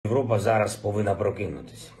Європа зараз повинна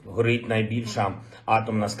прокинутися. Горить найбільша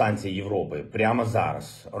атомна станція Європи. Прямо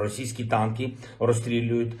зараз російські танки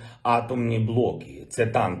розстрілюють атомні блоки. Це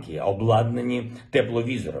танки, обладнані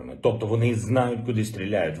тепловізорами. Тобто вони знають, куди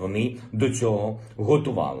стріляють. Вони до цього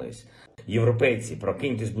готувались. Європейці,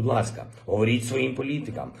 прокиньтесь, будь ласка, говоріть своїм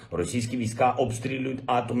політикам. Російські війська обстрілюють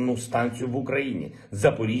атомну станцію в Україні,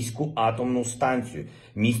 Запорізьку атомну станцію,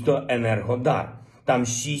 місто Енергодар. Там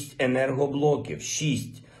 6 енергоблоків,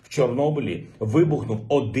 6. В Чорнобилі вибухнув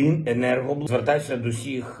 1 енергоблок. Звертаюся до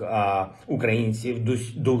всіх українців,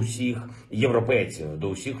 до всіх європейців,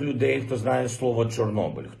 до всіх людей, хто знає слово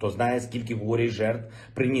Чорнобиль, хто знає, скільки горя і жертв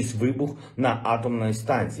приніс вибух на атомній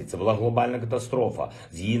станції. Це була глобальна катастрофа.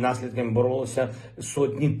 З її наслідками боролися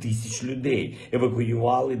сотні тисяч людей,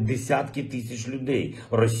 евакуювали десятки тисяч людей.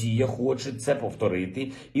 Росія хоче це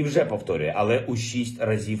повторити і вже повторює, але у 6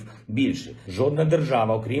 разів більше. Жодна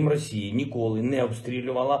держава, окрім Росії, ніколи не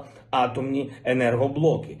обстрілювала атомні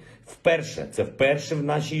енергоблоки. Вперше в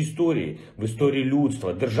нашій історії, в історії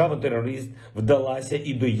людства, держава-терорист вдалася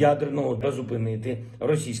і до ядерного та зупинити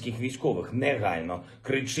російських військових. Негайно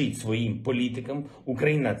кричить своїм політикам: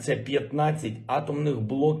 Україна, це 15 атомних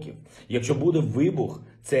блоків. Якщо буде вибух,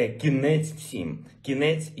 це кінець всім,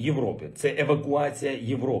 кінець Європи, це евакуація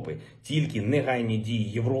Європи. Тільки негайні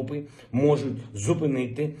дії Європи можуть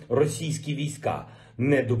зупинити російські війська.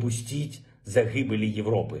 Не допустіть загибелі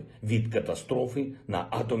Європи від катастрофи на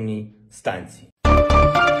атомній станції.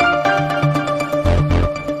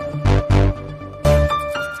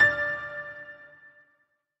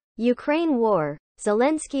 Ukraine war.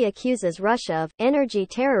 Zelensky accuses Russia of energy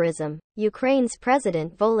terrorism. Ukraine's President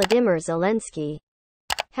Volodymyr Zelensky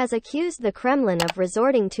has accused the Kremlin of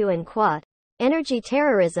resorting to energy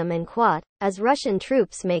terrorism as Russian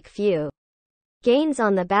troops make few gains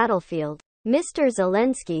on the battlefield. Mr.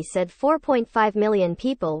 Zelensky said 4.5 million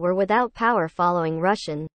people were without power following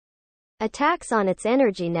Russian attacks on its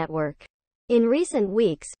energy network. In recent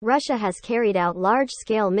weeks, Russia has carried out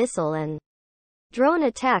large-scale missile and drone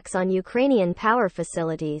attacks on Ukrainian power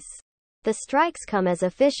facilities. The strikes come as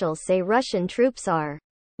officials say Russian troops are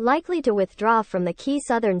likely to withdraw from the key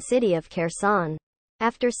southern city of Kherson.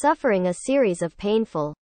 After suffering a series of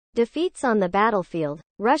painful defeats on the battlefield,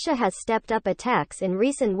 Russia has stepped up attacks in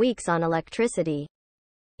recent weeks on electricity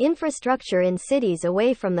infrastructure in cities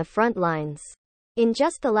away from the front lines. In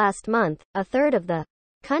just the last month, a third of the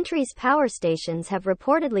country's power stations have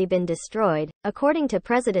reportedly been destroyed, according to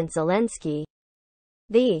President Zelensky.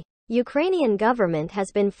 The Ukrainian government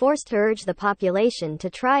has been forced to urge the population to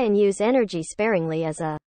try and use energy sparingly as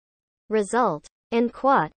a result.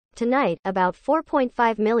 Tonight, about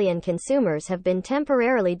 4.5 million consumers have been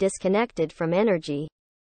temporarily disconnected from energy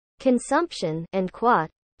consumption,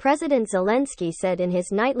 President Zelensky said in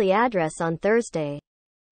his nightly address on Thursday.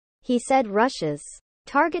 He said Russia's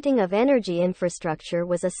targeting of energy infrastructure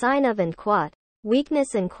was a sign of weakness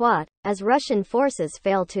as Russian forces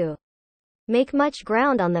fail to make much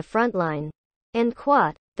ground on the front line.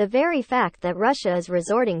 The very fact that Russia is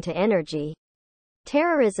resorting to energy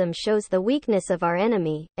terrorism shows the weakness of our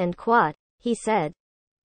enemy, he said.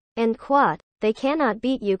 They cannot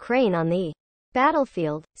beat Ukraine on the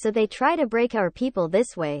battlefield, so they try to break our people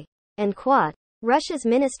this way. Russia's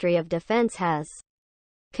Ministry of Defense has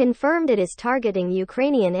confirmed it is targeting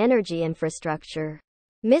Ukrainian energy infrastructure.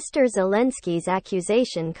 Mr. Zelensky's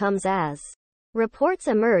accusation comes as reports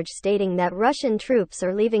emerge stating that Russian troops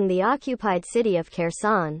are leaving the occupied city of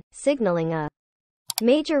Kherson, signaling a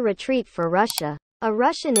major retreat for Russia. A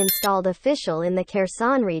Russian-installed official in the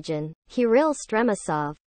Kherson region, Kirill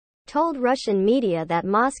Stremisov, told Russian media that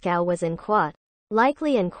Moscow was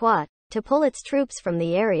likely to pull its troops from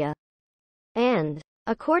the area. And,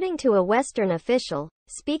 according to a Western official,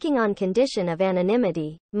 speaking on condition of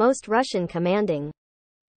anonymity, most Russian commanding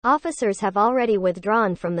officers have already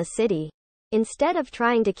withdrawn from the city. Instead of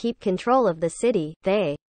trying to keep control of the city,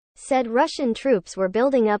 they said Russian troops were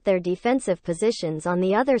building up their defensive positions on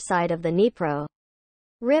the other side of the Dnipro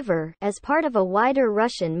River, as part of a wider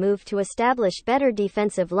Russian move to establish better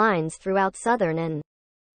defensive lines throughout southern and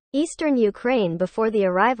eastern Ukraine before the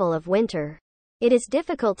arrival of winter. It is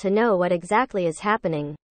difficult to know what exactly is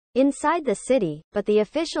happening inside the city, but the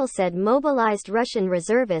official said mobilized Russian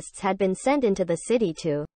reservists had been sent into the city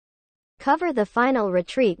to cover the final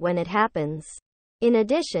retreat when it happens. In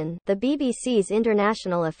addition, the BBC's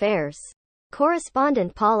International Affairs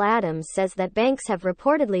correspondent Paul Adams says that banks have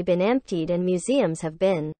reportedly been emptied and museums have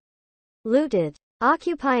been looted.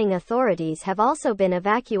 Occupying authorities have also been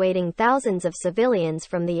evacuating thousands of civilians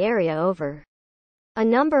from the area over a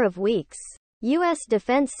number of weeks. U.S.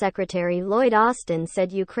 Defense Secretary Lloyd Austin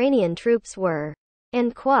said Ukrainian troops were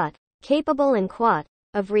and capable and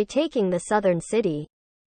of retaking the southern city.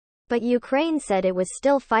 But Ukraine said it was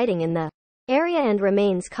still fighting in the area and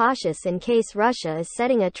remains cautious in case Russia is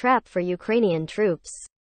setting a trap for Ukrainian troops.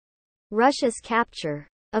 Russia's capture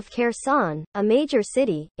of Kherson, a major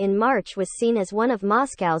city, in March was seen as one of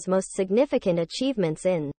Moscow's most significant achievements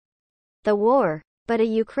in the war. But a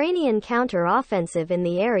Ukrainian counter-offensive in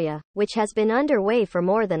the area, which has been underway for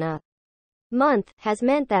more than a month, has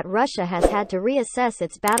meant that Russia has had to reassess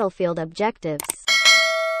its battlefield objectives.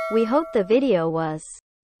 We hope the video was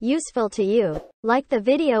useful to you. Like the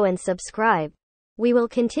video and subscribe. We will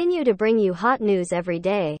continue to bring you hot news every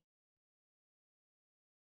day.